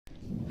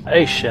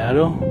Hey,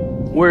 Shadow,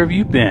 where have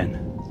you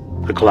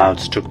been? The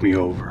clouds took me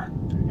over,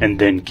 and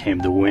then came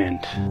the wind.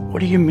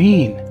 What do you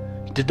mean?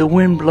 Did the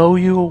wind blow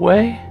you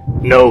away?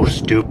 No,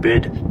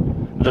 stupid.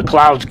 The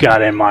clouds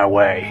got in my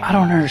way. I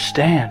don't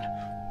understand.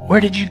 Where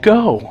did you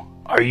go?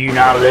 Are you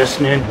not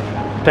listening?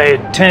 Pay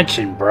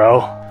attention,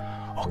 bro.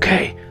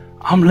 Okay,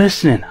 I'm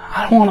listening.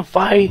 I don't want to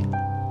fight.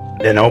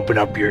 Then open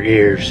up your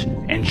ears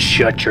and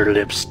shut your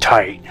lips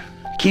tight.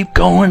 Keep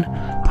going.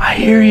 I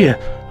hear you,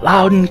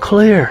 loud and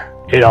clear.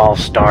 It all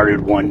started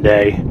one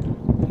day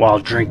while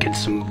drinking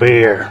some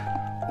beer.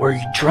 Were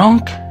you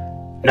drunk?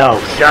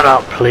 No, shut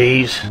up,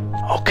 please.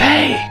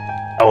 Okay.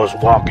 I was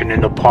walking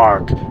in the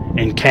park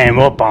and came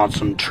up on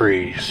some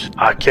trees.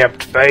 I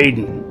kept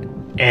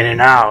fading in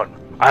and out.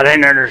 I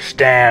didn't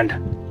understand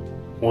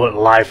what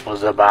life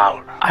was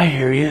about. I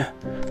hear you.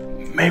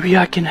 Maybe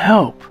I can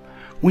help.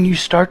 When you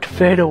start to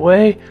fade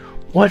away,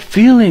 what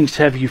feelings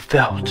have you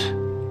felt?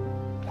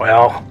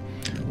 Well,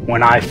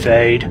 when I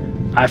fade,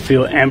 I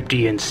feel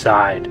empty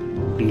inside.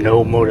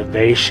 No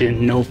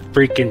motivation, no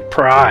freaking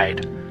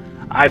pride.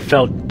 I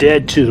felt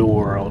dead to the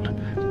world,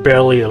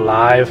 barely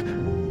alive.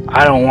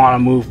 I don't want to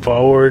move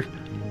forward,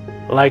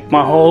 like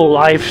my whole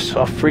life's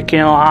a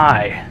freaking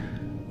lie.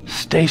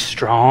 Stay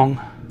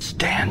strong,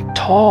 stand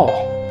tall.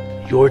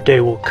 Your day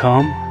will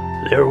come.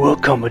 There will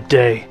come a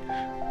day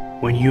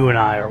when you and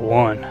I are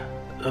one.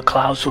 The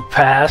clouds will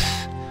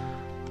pass,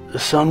 the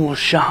sun will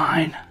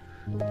shine.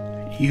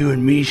 You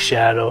and me,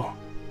 Shadow,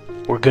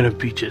 we're gonna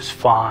be just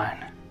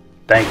fine.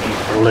 Thank you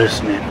for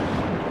listening.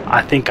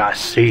 I think I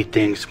see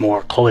things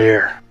more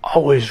clear.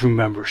 Always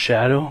remember,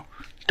 Shadow,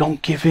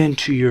 don't give in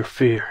to your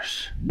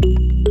fears.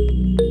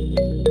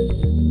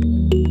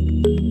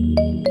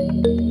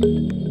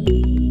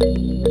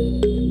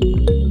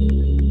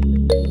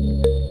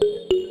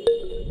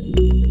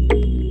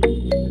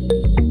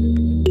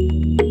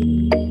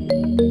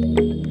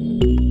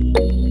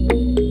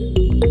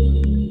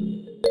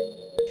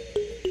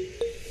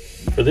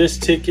 For this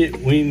ticket,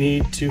 we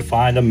need to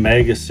find a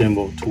mega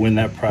symbol to win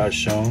that prize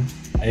shown.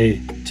 A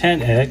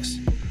 10x,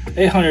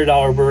 a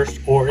 $100 burst,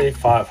 or a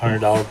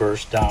 $500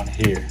 burst down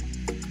here.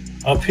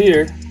 Up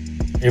here,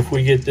 if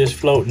we get this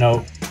float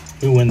note,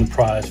 we win the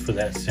prize for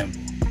that symbol.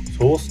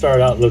 So we'll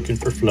start out looking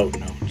for float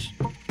notes.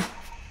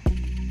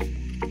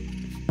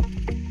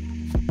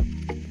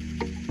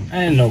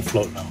 And no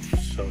float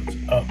notes, so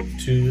it's up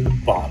to the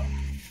bottom.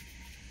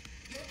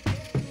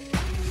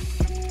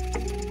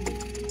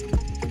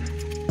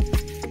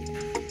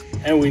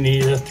 And we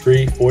need a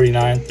 3,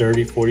 49,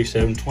 30,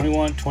 47,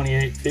 21,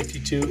 28,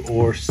 52,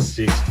 or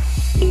 60.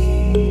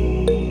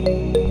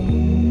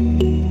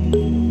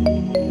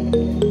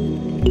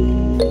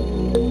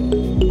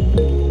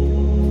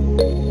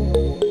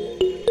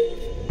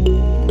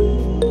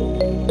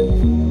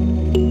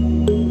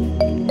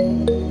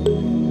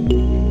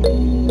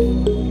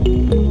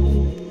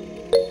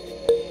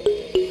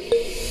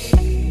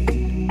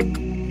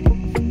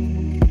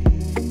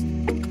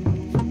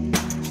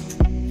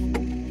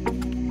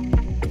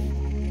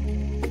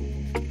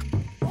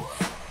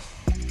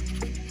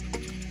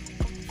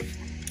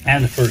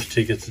 And the first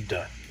ticket's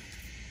done.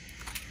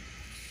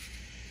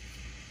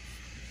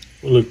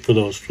 We'll look for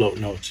those float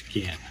notes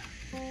again.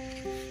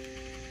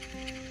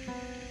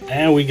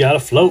 And we got a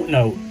float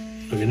note.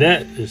 Look at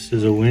that. This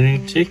is a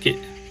winning ticket.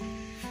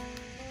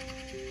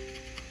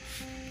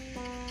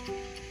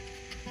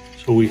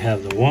 So we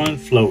have the one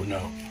float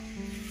note.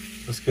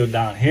 Let's go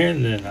down here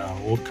and then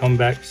we'll come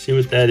back to see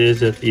what that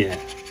is at the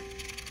end.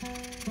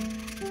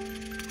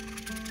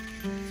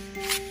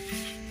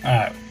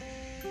 Alright.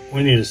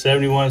 We need a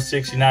 71,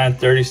 69,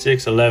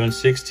 36, 11,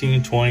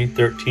 16, 20,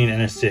 13,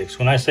 and a 6.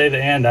 When I say the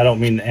end, I don't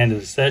mean the end of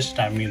the session.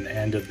 I mean the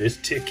end of this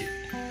ticket.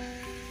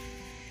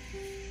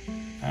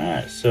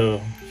 Alright,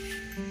 so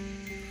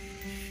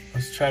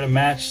let's try to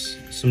match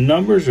some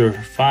numbers or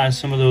find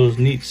some of those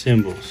neat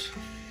symbols.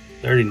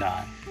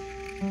 39.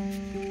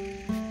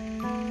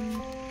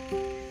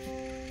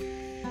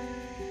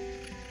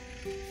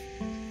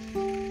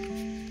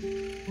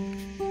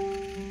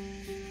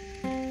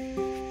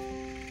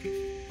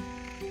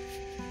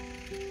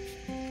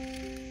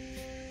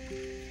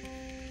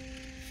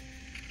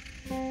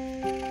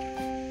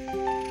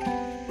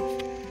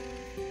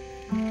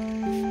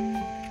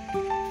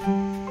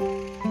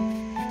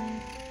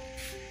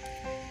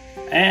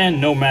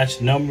 And no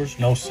matched numbers,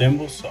 no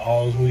symbols, so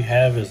all we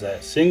have is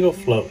that single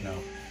float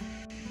note.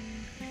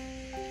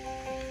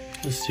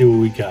 Let's see what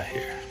we got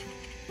here.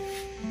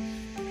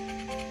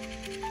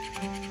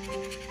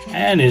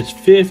 And it's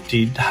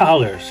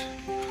 $50.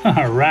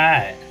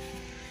 Alright.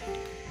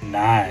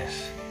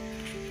 Nice.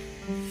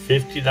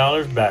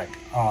 $50 back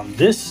on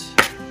this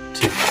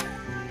ticket.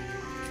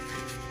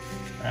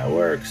 That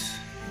works.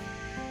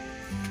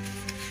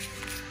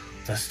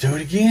 Let's do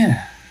it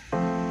again.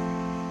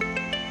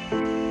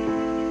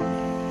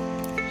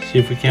 See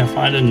if we can't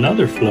find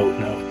another float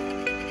note.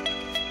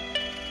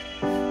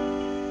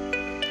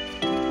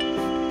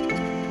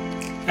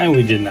 And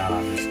we did not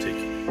on this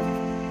ticket.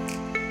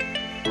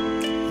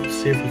 Let's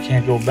see if we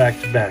can't go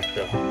back to back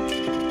though.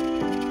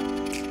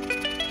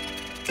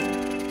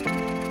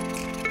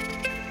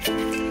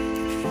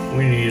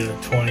 We need a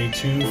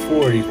 22,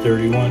 40,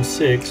 31,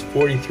 6,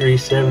 43,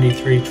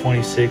 73,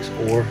 26,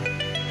 or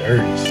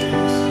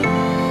 36.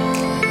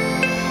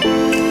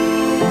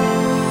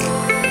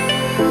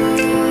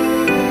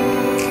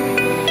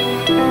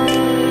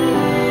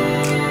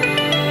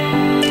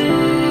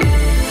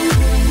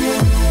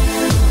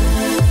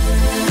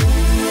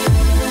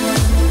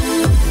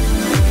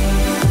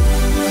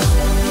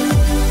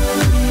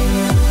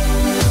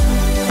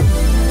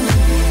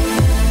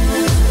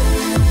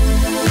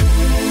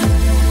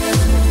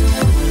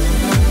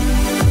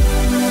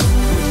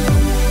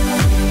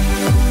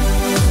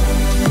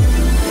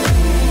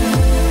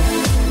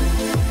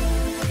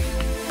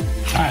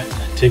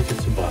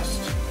 Tickets a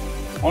bust.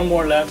 One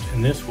more left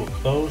and this will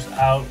close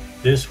out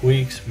this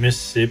week's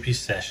Mississippi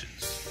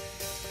sessions.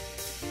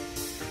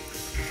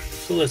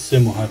 So let's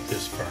symbol hunt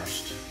this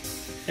first,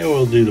 and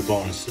we'll do the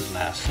bonuses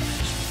last time.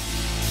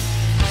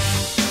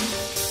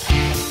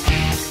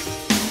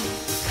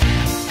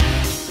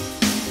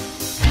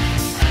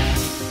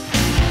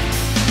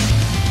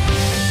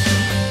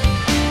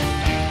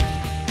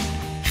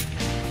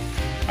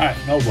 Alright,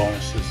 no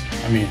bonuses.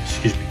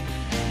 Excuse me.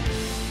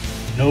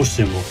 No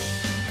symbols.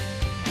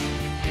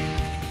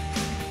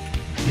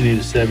 You need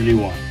a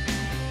 71,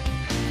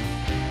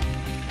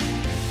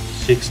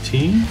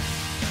 16,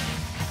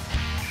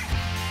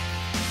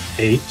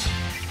 8,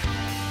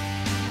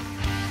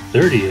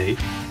 38,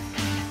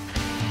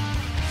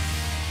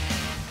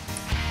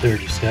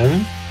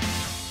 37,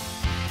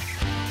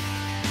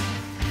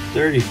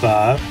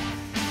 35,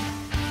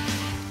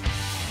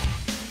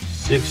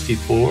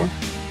 64,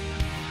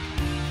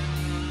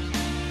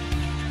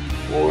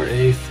 or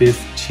a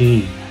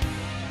 15.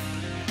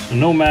 So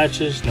no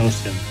matches, no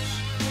symbols.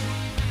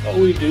 But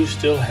we do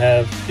still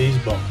have these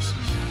bonuses.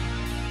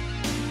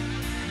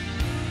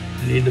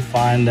 We need to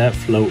find that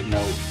float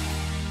note.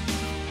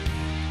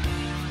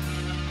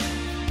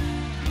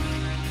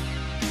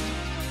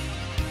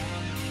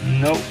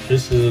 Nope,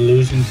 this is a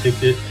losing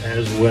ticket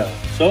as well.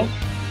 So,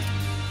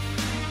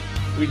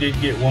 we did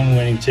get one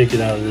winning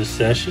ticket out of this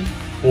session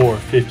for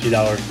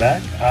 $50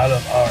 back out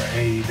of our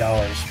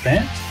 $80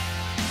 spent.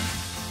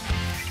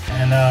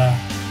 And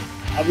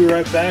I'll be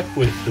right back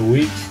with the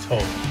week's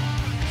total.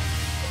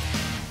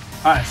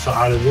 Alright, so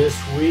out of this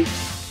week's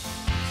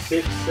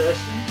 6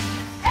 sessions,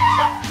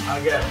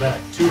 I got back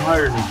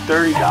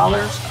 $230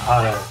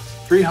 out of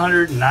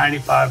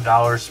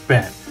 $395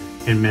 spent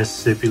in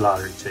Mississippi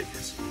lottery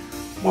tickets.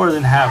 More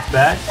than half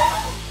back.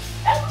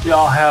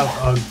 Y'all have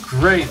a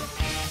great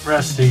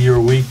rest of your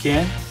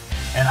weekend,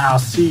 and I'll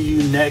see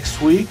you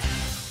next week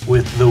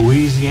with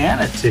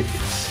Louisiana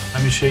tickets.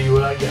 Let me show you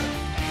what I got.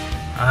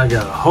 I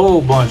got a whole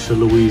bunch of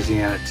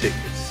Louisiana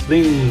tickets.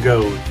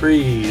 Lingo,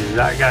 Freeze,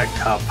 I got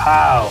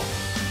Kapow,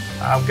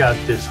 I've got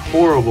this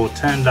horrible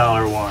 $10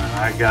 one,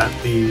 I got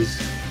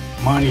these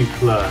Money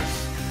Plus,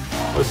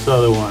 what's the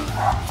other one?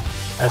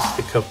 That's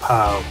the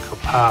Kapow,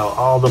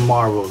 all the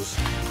marbles.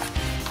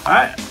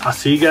 Alright, I'll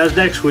see you guys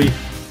next week.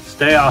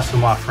 Stay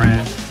awesome, my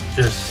friends.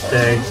 Just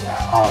stay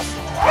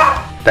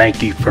awesome.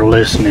 Thank you for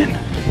listening.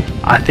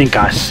 I think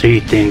I see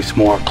things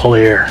more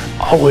clear.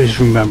 Always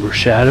remember,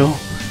 Shadow,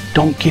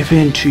 don't give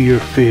in to your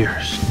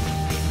fears.